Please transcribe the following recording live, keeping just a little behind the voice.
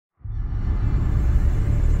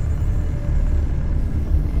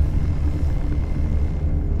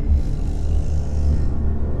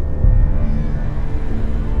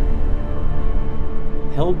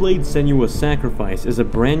Hellblade Senua's Sacrifice is a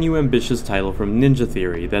brand new ambitious title from Ninja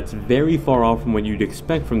Theory that's very far off from what you'd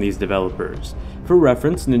expect from these developers. For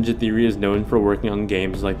reference, Ninja Theory is known for working on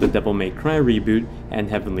games like the Devil May Cry reboot and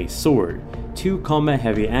Heavenly Sword, two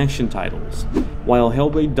combat-heavy action titles. While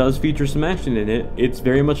Hellblade does feature some action in it, it's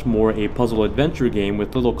very much more a puzzle-adventure game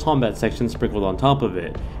with little combat sections sprinkled on top of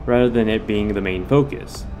it, rather than it being the main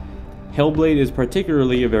focus. Hellblade is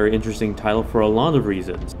particularly a very interesting title for a lot of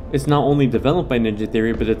reasons. It's not only developed by Ninja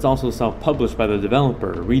Theory, but it's also self-published by the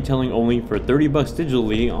developer, retailing only for $30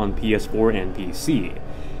 digitally on PS4 and PC.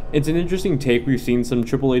 It's an interesting take we've seen some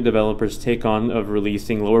AAA developers take on of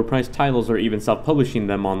releasing lower-priced titles or even self-publishing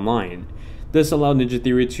them online. This allowed Ninja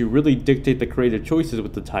Theory to really dictate the creative choices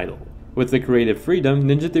with the title. With the creative freedom,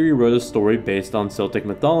 Ninja Theory wrote a story based on Celtic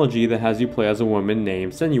mythology that has you play as a woman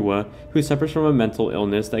named Senua, who suffers from a mental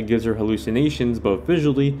illness that gives her hallucinations both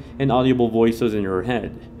visually and audible voices in her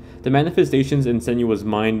head. The manifestations in Senua's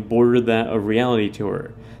mind border that of reality to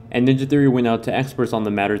her, and Ninja Theory went out to experts on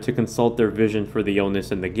the matter to consult their vision for the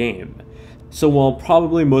illness in the game. So while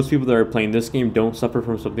probably most people that are playing this game don't suffer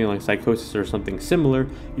from something like psychosis or something similar,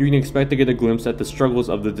 you can expect to get a glimpse at the struggles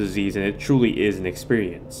of the disease, and it truly is an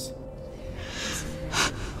experience.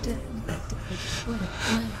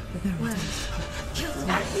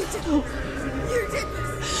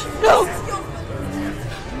 No!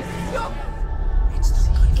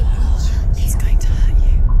 He's going to hurt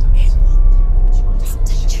you. It's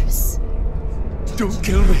dangerous. Don't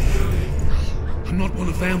kill me. I'm not one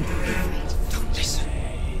of them. Don't listen.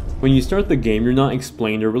 When you start the game, you're not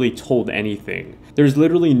explained or really told anything. There's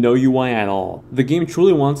literally no UI at all. The game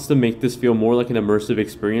truly wants to make this feel more like an immersive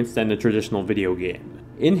experience than a traditional video game.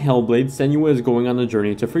 In Hellblade, Senua is going on a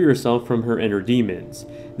journey to free herself from her inner demons.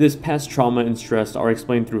 This past trauma and stress are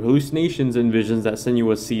explained through hallucinations and visions that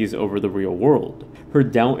Senua sees over the real world, her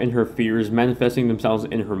doubt and her fears manifesting themselves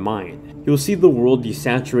in her mind. You'll see the world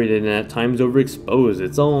desaturated and at times overexposed.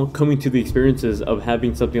 It's all coming to the experiences of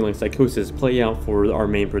having something like psychosis play out for our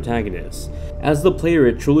main protagonist. As the player,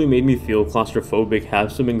 it truly made me feel claustrophobic,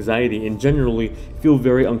 have some anxiety, and generally feel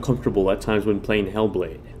very uncomfortable at times when playing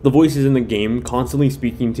Hellblade. The voices in the game constantly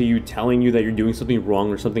speaking to you, telling you that you're doing something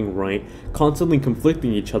wrong or something right, constantly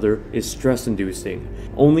conflicting each other, is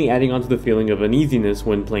stress-inducing, only adding on to the feeling of uneasiness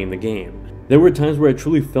when playing the game. There were times where I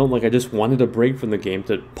truly felt like I just wanted a break from the game,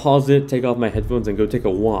 to pause it, take off my headphones, and go take a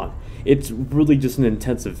walk. It's really just an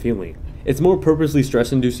intensive feeling. It's more purposely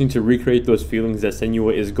stress-inducing to recreate those feelings that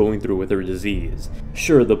Senua is going through with her disease.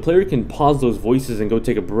 Sure, the player can pause those voices and go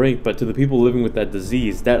take a break, but to the people living with that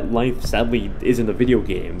disease, that life sadly isn't a video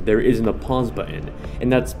game. There isn't a pause button,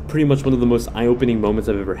 and that's pretty much one of the most eye-opening moments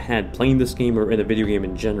I've ever had playing this game or in a video game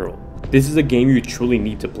in general. This is a game you truly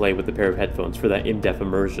need to play with a pair of headphones for that in-depth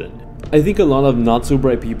immersion. I think a lot of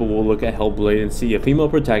not-so-bright people will look at Hellblade and see a female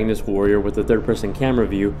protagonist warrior with a third-person camera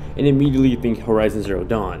view and immediately think Horizon Zero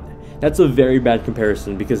Dawn. That's a very bad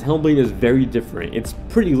comparison because Hellblade is very different. It's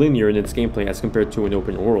pretty linear in its gameplay as compared to an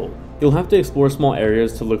open world. You'll have to explore small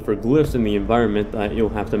areas to look for glyphs in the environment that you'll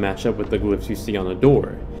have to match up with the glyphs you see on a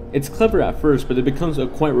door. It's clever at first, but it becomes a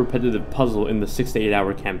quite repetitive puzzle in the 6 to 8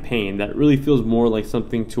 hour campaign that really feels more like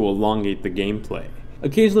something to elongate the gameplay.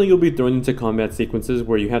 Occasionally you'll be thrown into combat sequences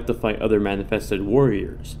where you have to fight other manifested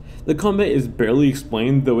warriors. The combat is barely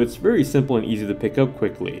explained, though it's very simple and easy to pick up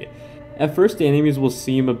quickly. At first the enemies will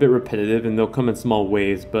seem a bit repetitive and they'll come in small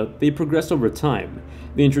waves, but they progress over time.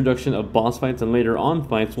 The introduction of boss fights and later on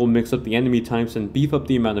fights will mix up the enemy types and beef up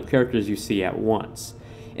the amount of characters you see at once.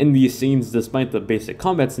 In these scenes, despite the basic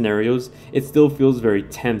combat scenarios, it still feels very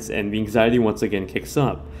tense and the anxiety once again kicks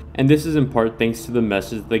up. And this is in part thanks to the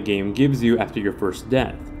message the game gives you after your first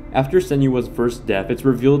death. After Senua's first death, it's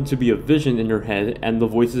revealed to be a vision in her head, and the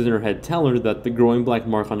voices in her head tell her that the growing black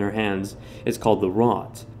mark on her hands is called the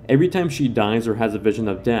rot. Every time she dies or has a vision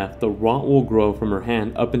of death, the rot will grow from her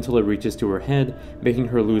hand up until it reaches to her head, making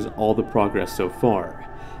her lose all the progress so far.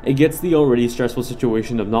 It gets the already stressful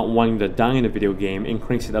situation of not wanting to die in a video game and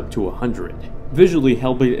cranks it up to 100. Visually,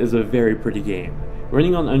 Hellblade is a very pretty game.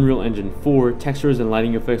 Running on Unreal Engine 4, textures and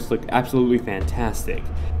lighting effects look absolutely fantastic.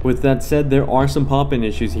 With that said, there are some pop-in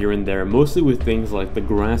issues here and there, mostly with things like the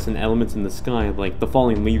grass and elements in the sky, like the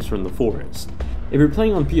falling leaves from the forest. If you're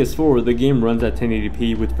playing on PS4, the game runs at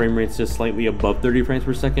 1080p with frame rates just slightly above 30 frames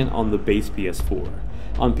per second on the base PS4.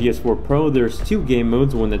 On PS4 Pro, there's two game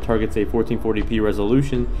modes, one that targets a 1440p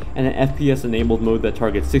resolution, and an FPS-enabled mode that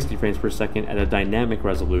targets 60 frames per second at a dynamic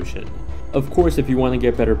resolution. Of course, if you want to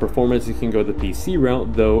get better performance, you can go the PC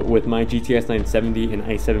route, though with my GTX 970 and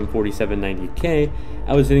i7 4790K,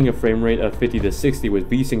 I was hitting a frame rate of 50 to 60 with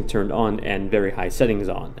VSync turned on and very high settings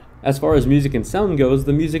on. As far as music and sound goes,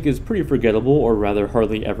 the music is pretty forgettable, or rather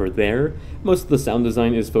hardly ever there. Most of the sound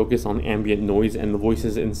design is focused on ambient noise and the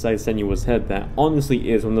voices inside Senua's head that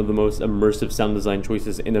honestly is one of the most immersive sound design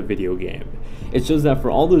choices in a video game. It shows that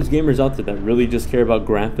for all those gamers out there that really just care about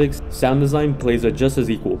graphics, sound design plays a just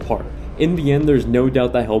as equal part. In the end, there's no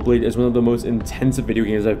doubt that Hellblade is one of the most intensive video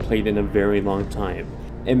games I've played in a very long time.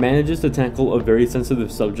 It manages to tackle a very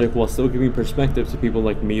sensitive subject while still giving perspective to people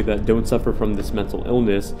like me that don't suffer from this mental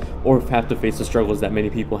illness or have to face the struggles that many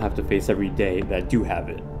people have to face every day that do have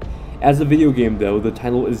it. As a video game though, the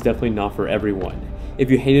title is definitely not for everyone.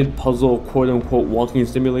 If you hated puzzle quote-unquote walking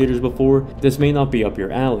simulators before, this may not be up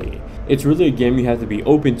your alley. It's really a game you have to be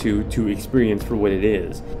open to experience for what it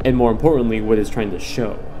is, and more importantly, what it's trying to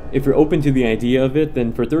show. If you're open to the idea of it,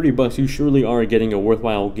 then for $30 you surely are getting a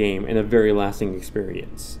worthwhile game and a very lasting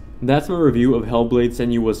experience. That's my review of Hellblade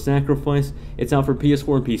Senua's Sacrifice. It's out for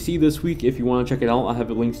PS4 and PC this week. If you want to check it out, I'll have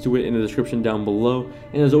the links to it in the description down below.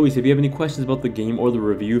 And as always, if you have any questions about the game or the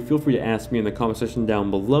review, feel free to ask me in the comment section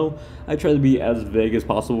down below. I try to be as vague as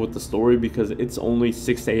possible with the story because it's only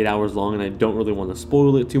 6 to 8 hours long and I don't really want to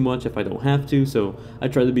spoil it too much if I don't have to, so I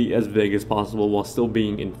try to be as vague as possible while still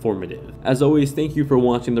being informative. As always, thank you for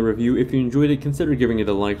watching the review. If you enjoyed it, consider giving it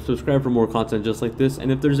a like, subscribe for more content just like this,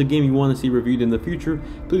 and if there's a game you want to see reviewed in the future,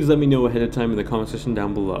 please let me know ahead of time in the comment section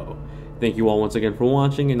down below. Thank you all once again for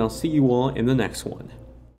watching, and I'll see you all in the next one.